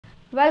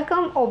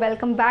Welcome or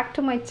welcome back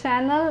to my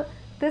channel.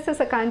 This is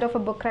a kind of a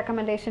book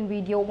recommendation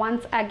video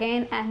once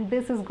again, and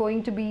this is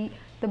going to be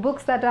the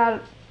books that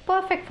are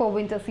perfect for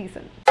winter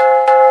season.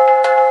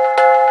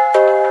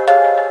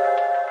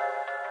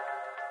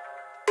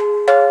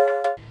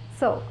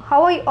 So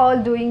how are you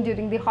all doing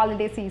during the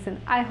holiday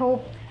season? I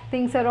hope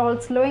things are all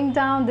slowing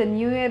down, the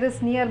new year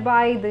is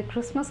nearby, the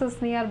Christmas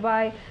is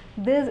nearby.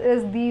 This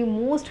is the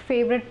most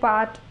favorite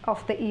part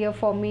of the year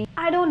for me.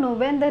 I don't know,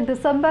 when the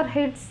December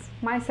hits,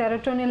 my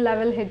serotonin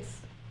level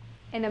hits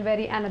in a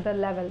very another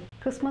level.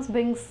 Christmas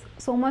brings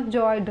so much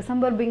joy,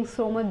 December brings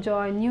so much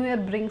joy, New Year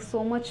brings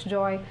so much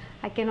joy.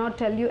 I cannot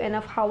tell you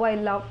enough how I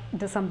love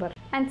December.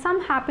 And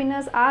some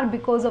happiness are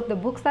because of the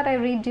books that I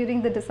read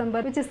during the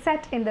December, which is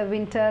set in the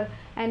winter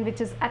and which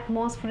is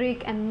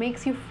atmospheric and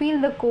makes you feel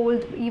the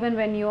cold even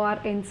when you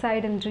are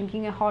inside and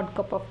drinking a hot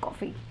cup of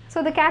coffee.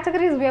 So the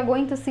categories we are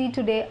going to see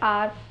today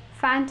are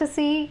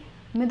fantasy,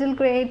 middle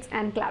grades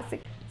and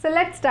classic. So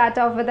let's start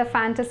off with the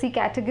fantasy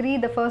category.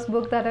 The first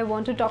book that I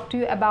want to talk to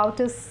you about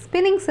is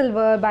Spinning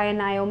Silver by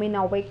Naomi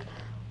Novik.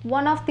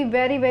 One of the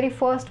very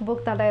first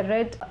book that I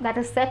read that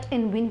is set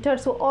in winter,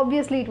 so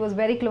obviously it was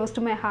very close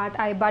to my heart.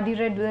 I buddy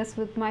read this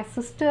with my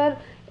sister.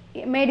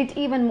 It made it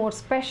even more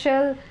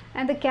special,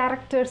 and the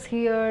characters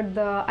here,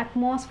 the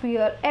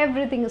atmosphere,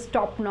 everything is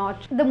top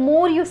notch. The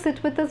more you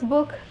sit with this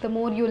book, the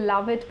more you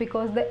love it,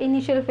 because the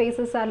initial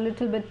phases are a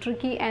little bit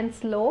tricky and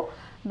slow,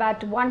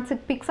 but once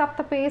it picks up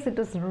the pace, it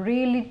is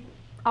really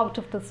out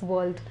of this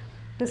world.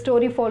 The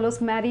story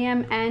follows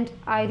Mariam and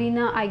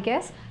Irina, I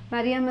guess.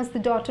 Mariam is the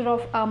daughter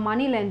of a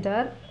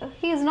moneylender.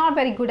 He is not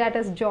very good at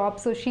his job,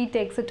 so she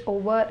takes it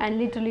over and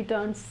literally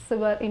turns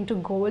silver into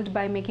gold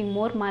by making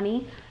more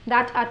money.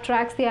 That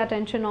attracts the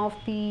attention of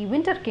the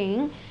Winter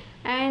King,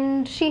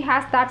 and she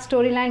has that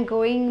storyline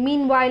going.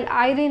 Meanwhile,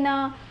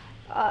 Irina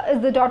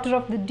is the daughter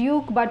of the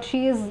Duke, but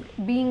she is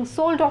being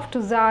sold off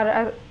to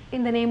Tsar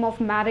in the name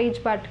of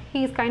marriage, but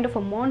he is kind of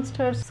a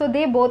monster. So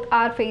they both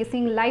are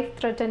facing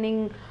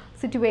life-threatening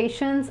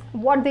situations.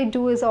 What they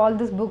do is all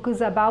this book is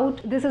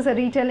about. This is a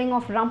retelling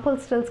of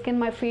Rumpelstiltskin,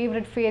 my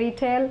favorite fairy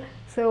tale,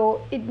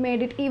 so it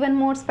made it even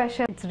more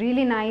special. It's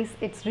really nice,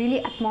 it's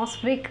really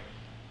atmospheric.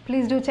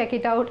 Please do check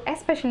it out,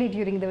 especially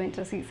during the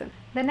winter season.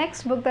 The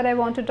next book that I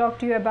want to talk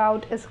to you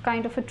about is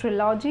kind of a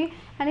trilogy,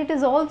 and it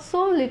is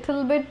also a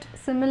little bit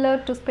similar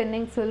to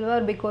Spinning Silver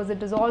because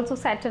it is also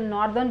set in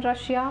northern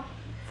Russia.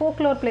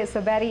 Folklore plays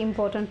a very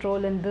important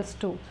role in this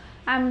too.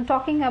 I'm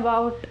talking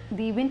about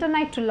the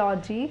Winternight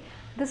trilogy.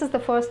 This is the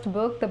first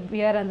book, The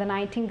Bear and the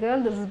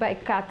Nightingale. This is by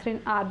Kathrene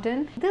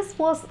Arden. This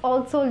was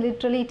also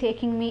literally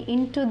taking me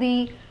into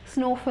the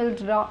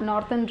snow-filled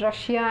northern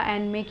Russia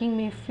and making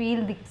me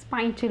feel the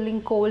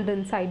spine-chilling cold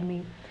inside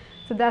me.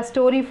 So the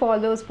story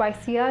follows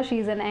Paisia. She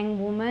is an young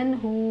woman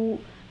who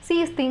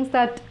sees things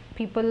that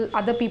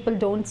other people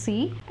don't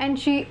see, and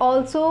she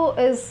also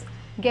is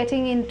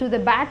getting into the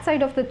bad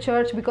side of the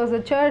church because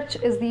the church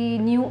is the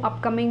new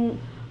upcoming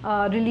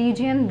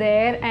religion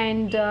there,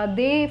 and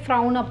they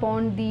frown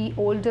upon the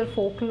older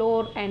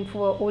folklore and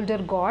for older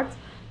gods.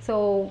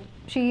 So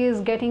she is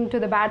getting to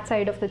the bad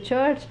side of the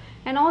church,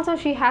 and also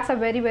she has a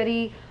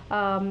very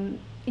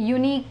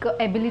unique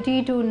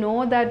ability to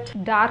know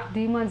that dark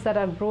demons that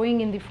are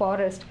growing in the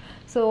forest.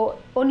 So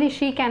only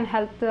she can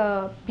help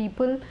the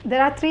people.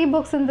 There are 3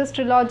 books in this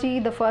trilogy.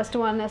 The first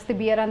one is The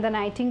Bear and the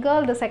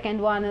Nightingale, the second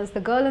one is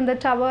The Girl in the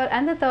Tower,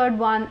 and the third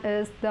one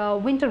is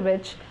The Winter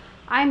Witch.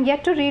 I am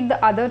yet to read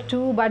the other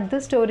 2, but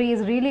this story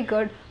is really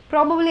good.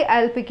 Probably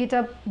I'll pick it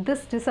up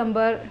this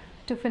December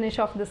to finish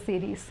off this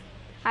series.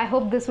 I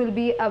hope this will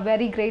be a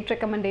very great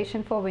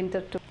recommendation for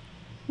winter too.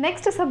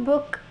 Next is a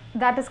book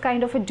that is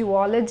kind of a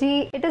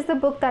duology. It is the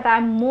book that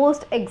I'm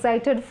most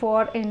excited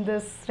for in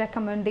this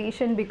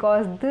recommendation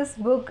because this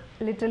book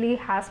literally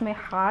has my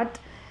heart.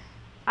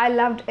 I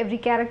loved every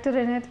character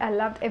in it. I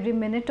loved every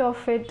minute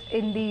of it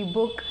in the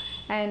book,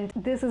 and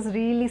this is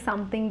really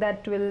something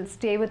that will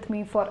stay with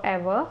me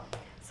forever.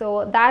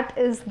 So that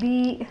is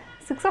the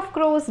Six of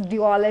Crows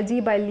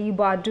duology by Leigh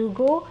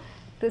Bardugo.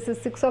 This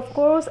is Six of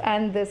Crows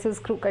and this is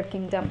Crooked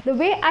Kingdom. The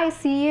way I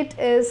see it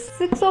is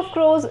Six of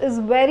Crows is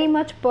very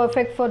much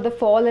perfect for the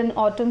fall and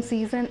autumn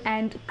season,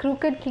 and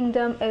Crooked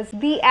Kingdom is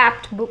the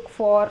apt book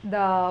for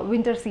the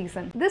winter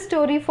season. This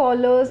story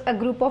follows a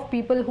group of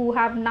people who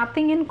have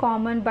nothing in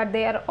common, but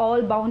they are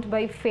all bound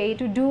by fate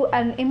to do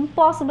an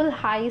impossible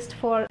heist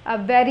for a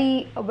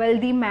very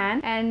wealthy man.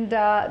 And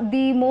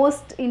the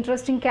most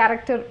interesting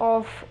character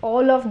of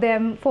all of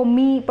them for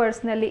me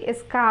personally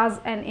is Kaz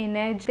and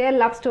Inej. Their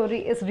love story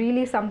is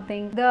really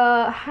something.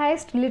 The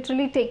heist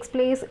literally takes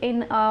place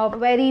in a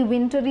very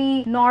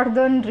wintry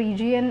northern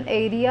region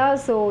area,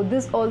 so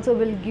this also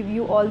will give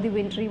you all the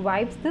wintry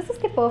vibes. This is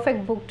the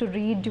perfect book to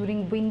read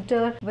during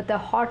winter with a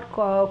hot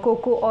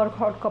cocoa or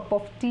hot cup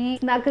of tea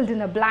snuggled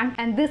in a blanket,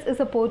 and this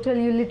is a portal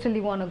you literally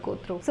want to go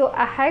through. So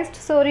a heist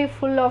story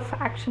full of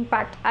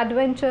action-packed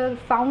adventure,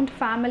 found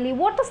family.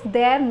 What is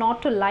there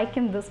not to like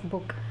in this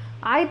book?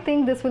 I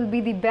think this will be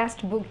the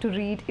best book to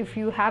read. If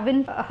you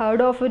haven't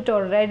heard of it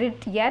or read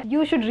it yet,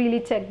 you should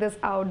really check this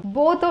out.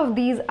 Both of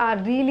these are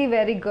really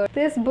very good.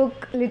 This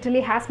book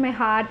literally has my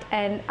heart,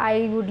 and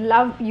I would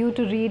love you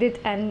to read it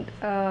and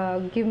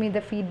give me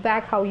the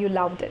feedback how you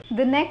loved it.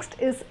 The next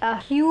is a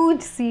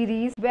huge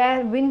series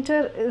where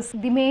winter is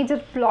the major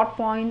plot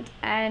point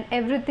and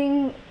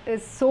everything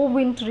is so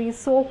wintry,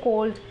 so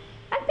cold.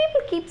 And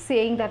people keep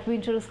saying that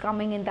winter is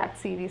coming in that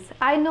series.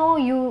 I know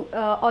you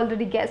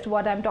already guessed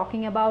what I'm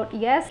talking about.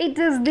 Yes, it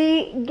is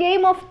the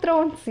Game of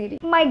Thrones series.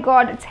 My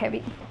god, it's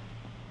heavy.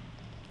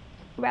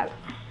 Well,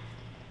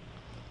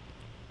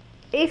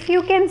 if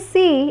you can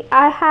see,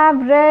 I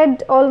have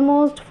read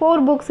almost 4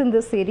 books in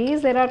this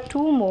series. There are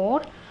 2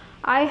 more.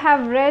 I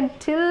have read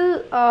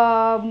till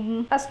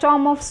A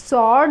Storm of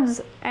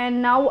Swords,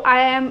 and now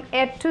I am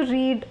yet to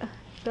read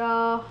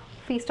the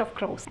Feast of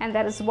Crows, and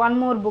there is one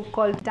more book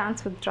called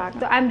Dance with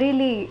Dragons. So I'm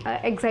really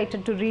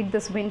excited to read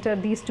this winter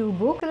these 2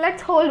 books. So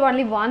let's hold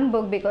only one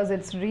book because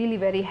it's really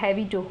very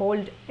heavy to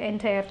hold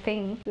entire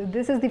thing. So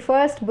this is the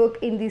first book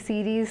in the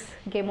series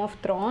Game of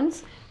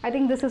Thrones. I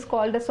think this is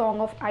called A Song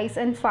of Ice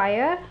and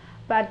Fire,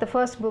 but the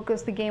first book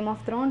is the Game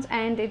of Thrones,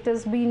 and it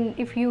has been,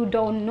 if you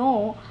don't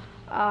know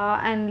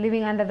and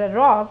living under the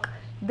rock,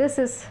 this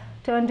is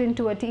turned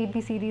into a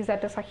TV series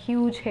that is a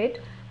huge hit.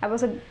 I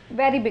was a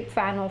very big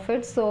fan of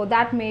it, so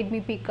that made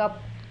me pick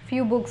up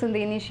few books in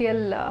the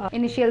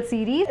initial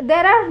series.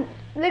 There are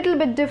little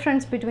bit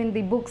difference between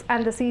the books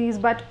and the series,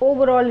 but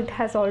overall it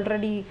has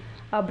already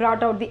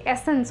brought out the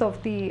essence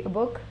of the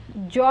book.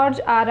 George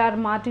R.R.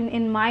 Martin,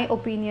 in my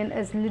opinion,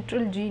 is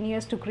literal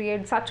genius to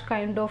create such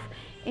kind of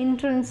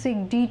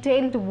intrinsic,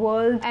 detailed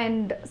world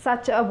and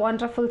such a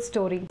wonderful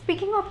story.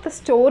 Speaking of the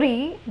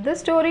story, this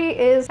story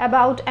is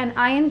about an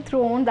iron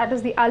throne, that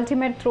is the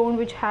ultimate throne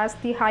which has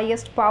the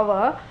highest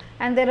power,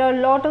 and there are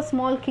a lot of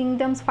small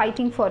kingdoms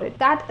fighting for it.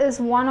 That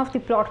is one of the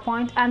plot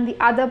points, and the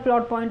other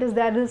plot point is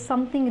there is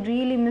something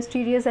really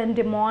mysterious and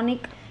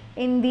demonic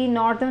in the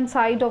northern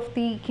side of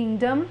the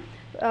kingdom,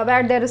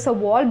 where there is a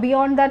wall.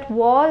 Beyond that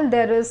wall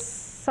there is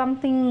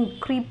something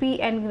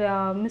creepy and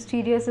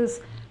mysterious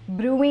is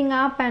brewing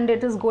up, and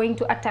it is going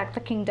to attack the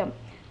kingdom.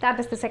 That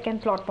is the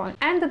second plot point.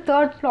 And the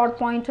third plot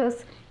point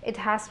is it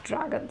has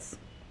dragons.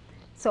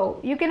 So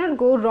you cannot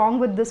go wrong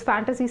with this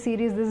fantasy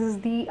series. This is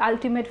the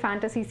ultimate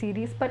fantasy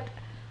series, but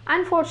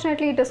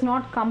unfortunately it is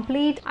not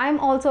complete. I am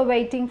also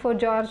waiting for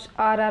George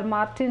R.R.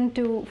 Martin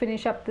to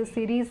finish up this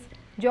series.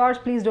 George,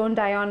 please don't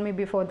die on me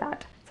before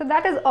that. So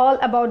that is all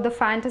about the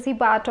fantasy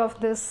part of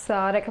this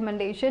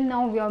recommendation.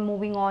 Now we are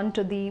moving on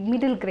to the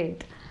middle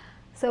grade.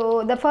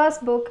 So the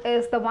first book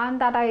is the one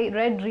that I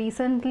read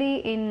recently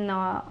in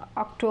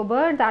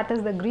October, that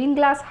is the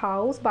Greenglass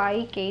House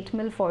by Kate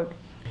Milford.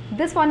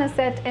 This one is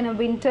set in a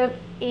winter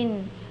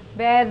inn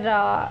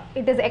where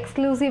it is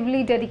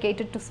exclusively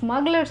dedicated to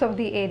smugglers of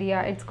the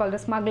area. It's called a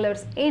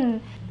Smuggler's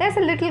Inn. There's a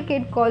little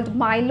kid called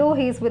Milo.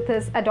 He's with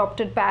his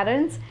adopted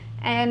parents,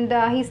 and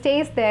he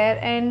stays there,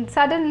 and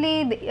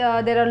suddenly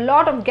there are a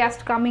lot of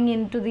guests coming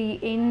into the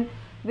inn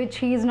which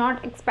he is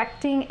not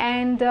expecting,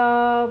 and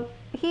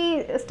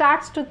he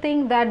starts to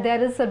think that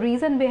there is a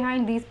reason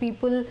behind these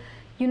people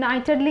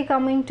unitedly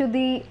coming to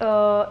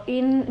the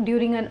inn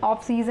during an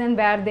off season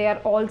where they are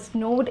all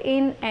snowed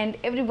in, and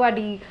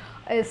everybody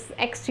is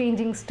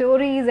exchanging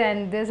stories,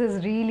 and this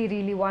is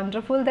really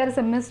wonderful. There is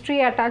a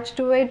mystery attached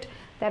to it.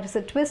 There is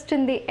a twist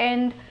in the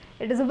end.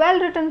 It is a well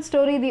written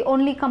story. The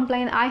only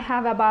complaint I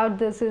have about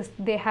this is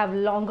they have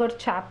longer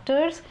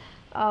chapters.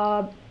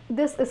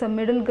 This is a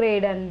middle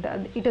grade, and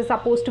it is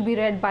supposed to be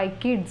read by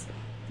kids.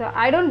 So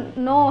I don't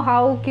know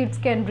how kids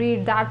can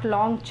read that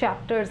long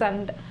chapters,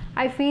 and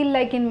I feel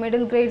like in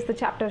middle grades the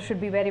chapters should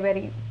be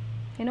very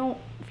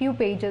few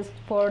pages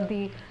for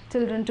the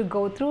children to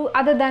go through.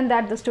 Other than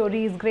that, the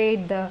story is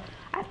great, the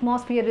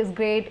atmosphere is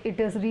great. It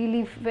is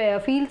really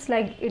feels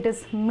like it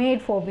is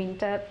made for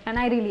winter, and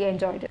I really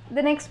enjoyed it.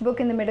 The next book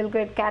in the middle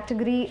grade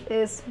category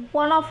is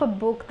one of a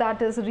book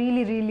that is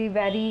really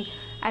very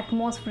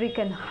atmospheric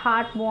and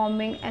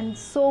heartwarming and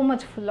so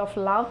much full of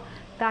love.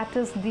 That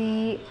is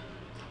the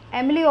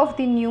Emily of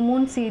the New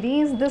Moon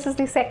series. This is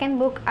the second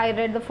book. I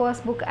read the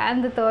first book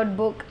and the third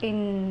book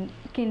in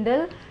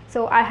Kindle,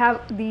 so I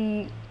have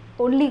the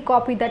only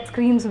copy that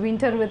screams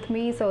winter with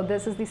me. So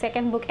this is the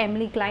second book,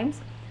 Emily Climbs.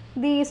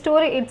 The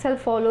story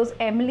itself follows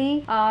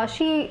Emily.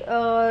 She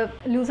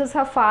loses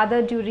her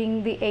father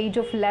during the age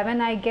of 11,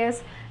 I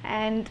guess,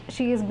 and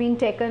she is being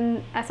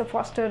taken as a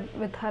foster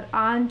with her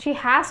aunt. She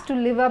has to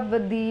live up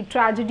with the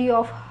tragedy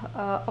of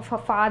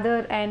her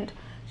father, and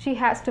she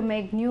has to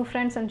make new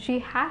friends, and she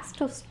has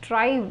to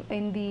strive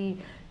in the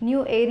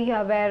new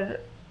area where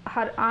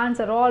her aunts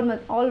are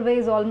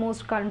always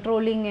almost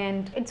controlling,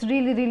 and it's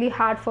really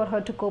hard for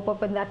her to cope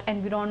up in that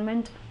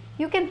environment.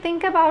 You can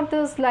think about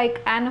this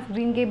like Anne of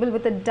Green Gables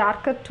with a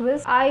darker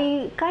twist.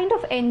 I kind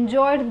of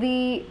enjoyed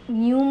the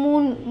New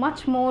Moon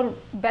much more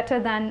better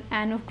than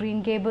Anne of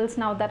Green Gables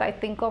now that I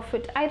think of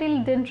it. I really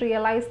didn't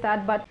realize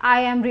that, but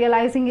I am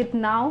realizing it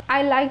now.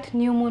 I liked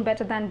New Moon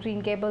better than Green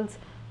Gables.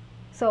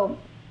 So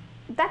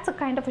that's a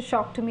kind of a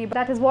shock to me, but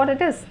that is what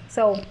it is.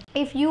 So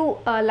if you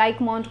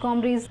like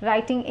Montgomery's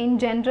writing in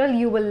general,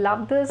 you will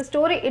love this. The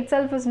story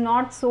itself is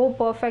not so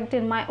perfect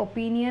in my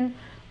opinion,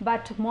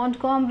 but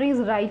Montgomery's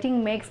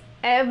writing makes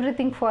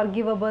everything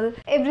forgivable.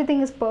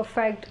 Everything is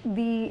perfect.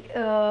 The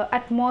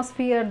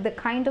atmosphere, the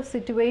kind of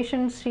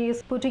situations she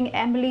is putting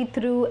Emily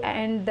through,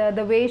 and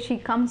the way she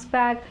comes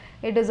back,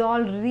 it is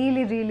all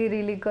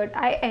really good.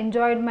 I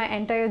enjoyed my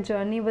entire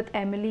journey with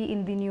Emily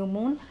in the New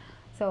Moon.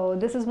 So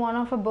this is one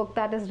of a book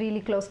that is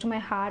really close to my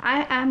heart.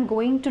 I am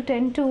going to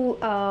tend to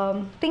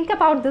think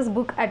about this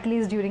book at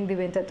least during the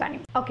winter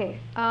time. Okay,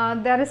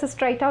 there is a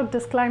straight out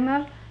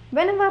disclaimer.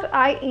 Whenever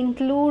I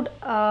include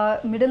a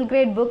middle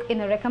grade book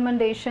in a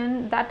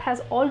recommendation, that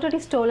has already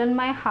stolen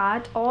my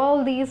heart.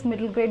 All these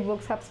middle grade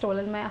books have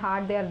stolen my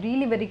heart. They are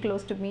really very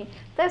close to me.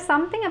 There's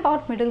something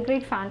about middle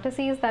grade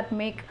fantasies that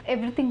make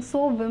everything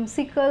so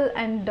whimsical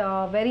and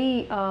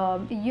very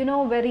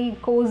very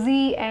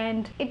cozy,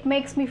 and it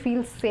makes me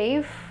feel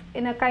safe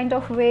in a kind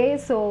of way.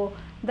 So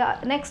the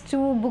next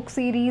two book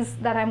series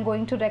that I'm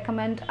going to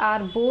recommend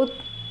are both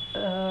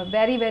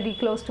very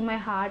close to my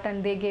heart,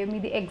 and they gave me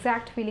the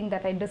exact feeling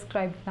that I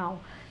described now.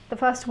 The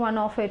first one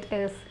of it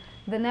is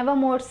the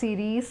Nevermoor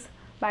series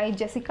by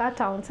Jessica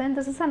Townsend.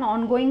 This is an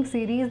ongoing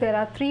series. There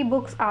are 3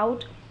 books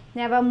out: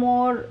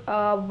 Nevermoor,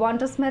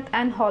 Wondersmith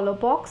and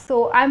Hollowbox.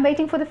 So I'm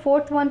waiting for the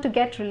 4th one to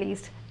get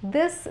released.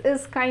 This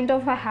is kind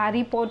of a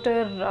Harry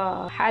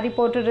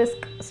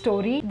Potter-esque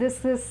story.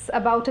 This is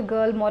about a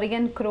girl,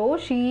 Morrigan Crow.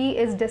 She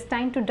is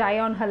destined to die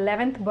on her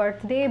 11th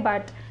birthday,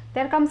 but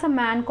there comes a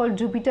man called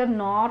Jupiter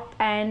North,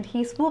 and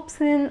he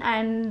swoops in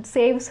and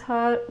saves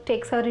her,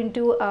 takes her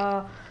into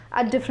a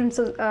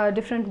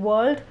different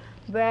world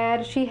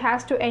where she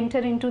has to enter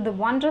into the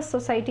wondrous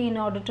society in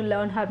order to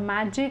learn her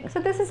magic.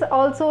 So this is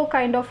also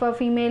kind of a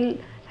female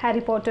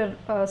Harry Potter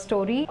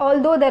story.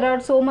 Although there are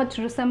so much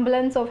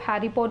resemblance of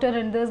Harry Potter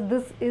in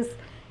this is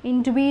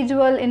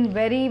individual in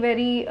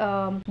very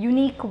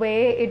unique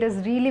way. It is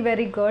really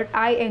very good.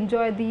 I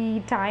enjoy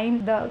the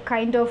time. The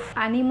kind of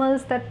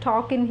animals that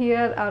talk in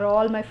here are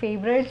all my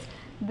favorites.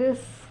 This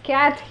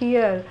cat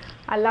here,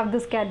 I love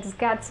this cat. This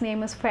cat's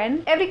name is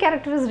Fen. Every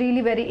character is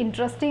really very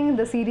interesting.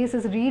 The series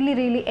is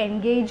really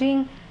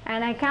engaging,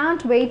 and I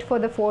can't wait for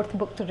the 4th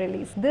book to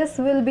release. This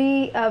will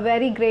be a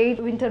very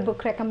great winter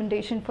book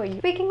recommendation for you.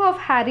 Speaking of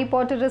Harry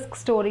Potter-esque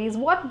stories,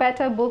 what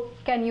better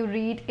book can you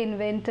read in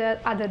winter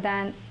other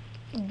than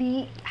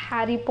the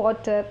Harry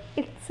Potter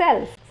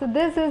itself? So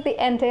this is the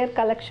entire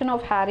collection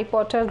of Harry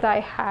Potter that I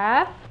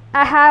have.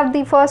 I have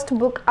the first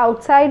book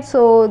outside,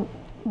 so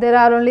there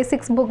are only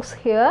 6 books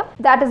here.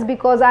 That is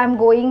because I am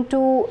going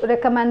to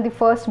recommend the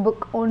first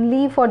book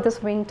only for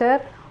this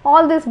winter.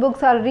 All these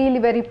books are really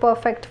very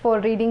perfect for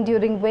reading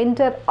during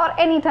winter or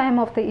any time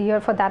of the year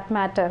for that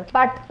matter.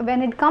 But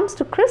when it comes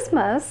to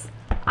Christmas,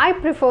 I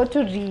prefer to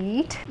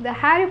read the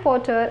Harry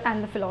Potter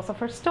and the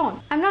Philosopher's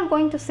Stone. I'm not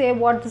going to say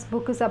what this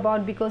book is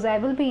about because I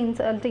will be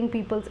insulting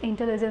people's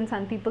intelligence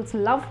and people's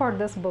love for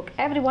this book.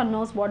 Everyone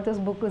knows what this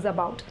book is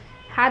about.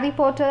 Harry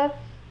Potter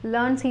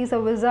learns he's a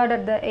wizard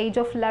at the age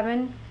of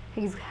 11.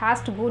 He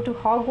has to go to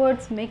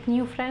Hogwarts, make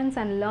new friends,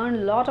 and learn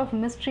a lot of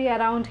mystery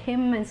around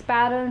him, his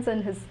parents,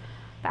 and his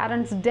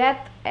parents'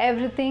 death,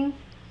 everything.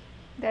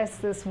 There's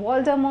this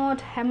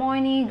Voldemort,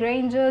 Hermione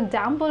Granger,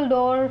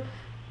 Dumbledore,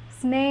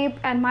 Snape,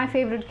 and my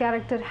favorite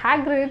character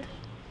Hagrid.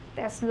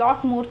 There's a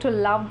lot more to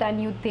love than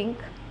you think.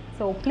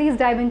 So please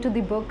dive into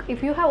the book.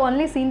 If you have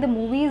only seen the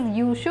movies,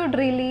 you should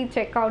really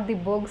check out the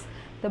books.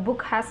 The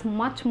book has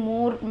much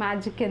more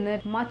magic in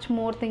it, much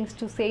more things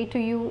to say to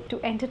you,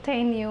 to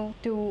entertain you,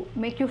 to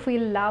make you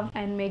feel loved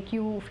and make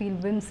you feel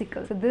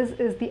whimsical. So this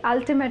is the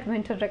ultimate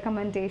winter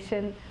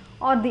recommendation,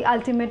 or the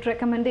ultimate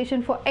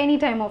recommendation for any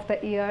time of the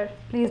year.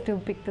 Please do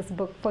pick this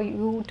book for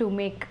you to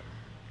make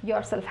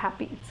yourself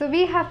happy. So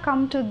we have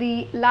come to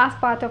the last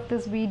part of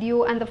this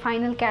video, and the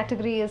final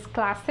category is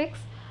classics.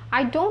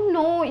 I don't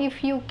know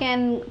if you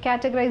can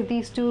categorize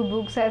these 2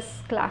 books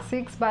as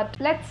classics, but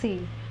let's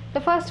see. The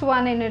first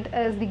one in it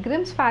is the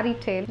Grimm's Fairy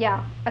Tale.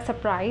 Yeah, a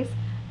surprise.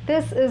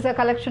 This is a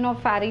collection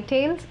of fairy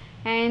tales,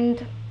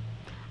 and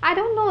I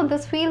don't know,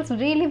 this feels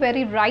really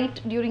very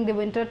right during the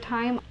winter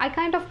time. I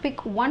kind of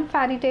pick one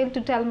fairy tale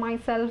to tell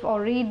myself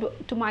or read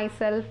to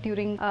myself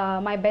during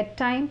my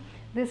bedtime.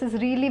 This is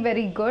really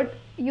very good.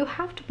 You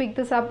have to pick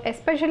this up,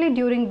 especially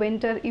during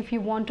winter, if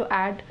you want to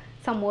add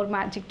some more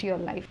magic to your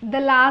life. The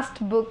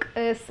last book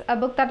is a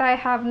book that I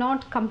have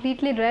not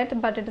completely read,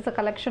 but it is a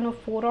collection of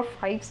 4 or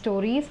 5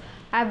 stories.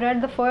 I've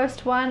read the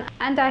first one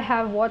and I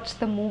have watched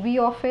the movie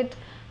of it.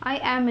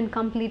 I am in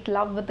complete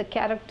love with the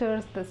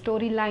characters, the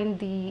storyline,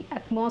 the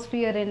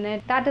atmosphere in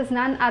it. That is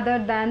none other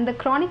than the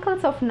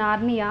Chronicles of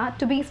Narnia,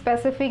 to be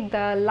specific,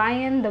 The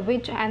Lion, the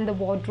Witch and the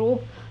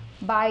Wardrobe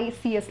by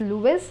C.S.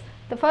 Lewis.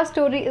 The first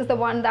story is the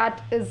one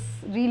that is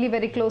really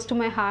very close to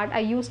my heart. I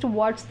used to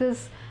watch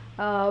this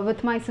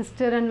with my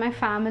sister and my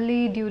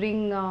family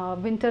during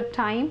winter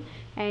time,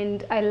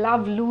 and I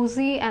love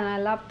Lucy and I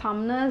love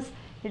Thumnus.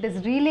 It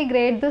is really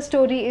great. The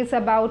story is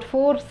about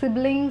 4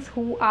 siblings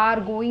who are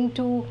going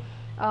to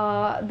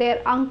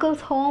their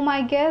uncle's home,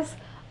 I guess,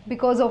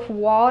 because of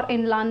war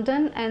in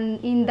London,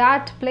 and in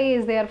that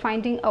place they are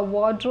finding a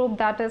wardrobe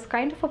that is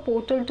kind of a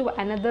portal to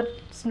another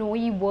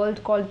snowy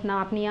world called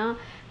Narnia,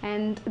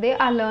 and they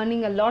are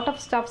learning a lot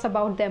of stuffs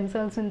about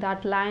themselves in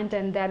that land,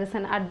 and there is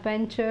an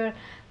adventure,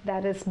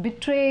 there is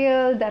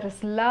betrayal, there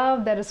is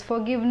love, there is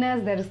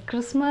forgiveness, there is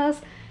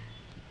Christmas.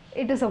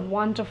 It is a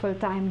wonderful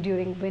time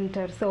during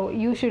winter, so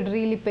you should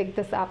really pick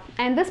this up.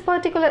 And this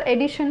particular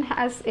edition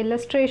has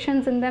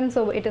illustrations in them,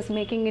 so it is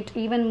making it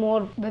even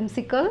more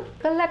whimsical.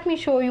 So let me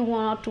show you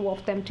one or two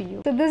of them to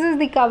you. So this is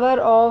the cover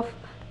of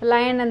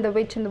Lion and the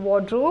Witch in the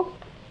Wardrobe.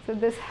 So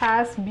this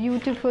has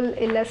beautiful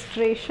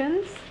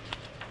illustrations.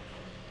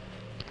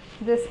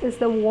 This is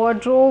the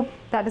wardrobe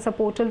that is a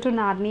portal to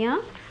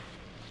Narnia.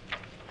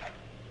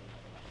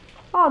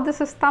 Oh, this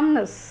is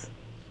Thumnus.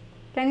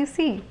 Can you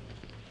see?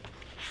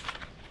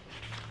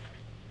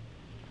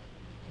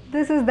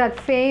 This is that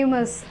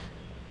famous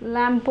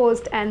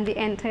lamppost and the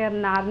entire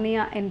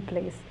Narnia in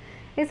place.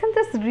 Isn't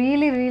this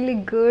really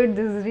good?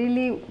 This is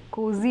really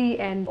cozy,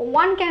 and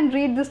one can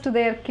read this to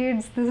their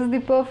kids. This is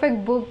the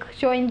perfect book,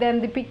 showing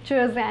them the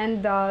pictures,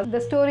 and the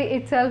story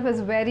itself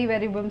is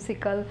very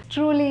whimsical.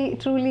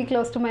 Truly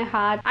close to my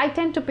heart. I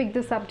tend to pick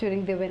this up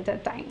during the winter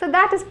time. So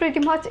that is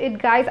pretty much it,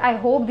 guys. I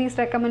hope these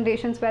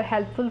recommendations were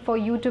helpful for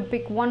you to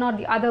pick one or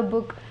the other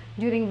book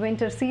during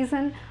winter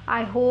season.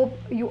 I hope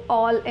you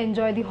all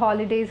enjoy the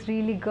holidays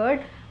really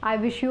good. I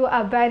wish you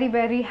a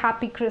very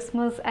happy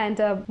Christmas and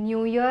a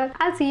New Year.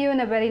 I'll see you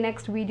in a very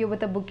next video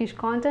with a bookish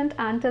content.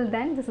 Until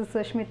then, this is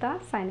Sushmita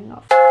signing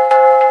off.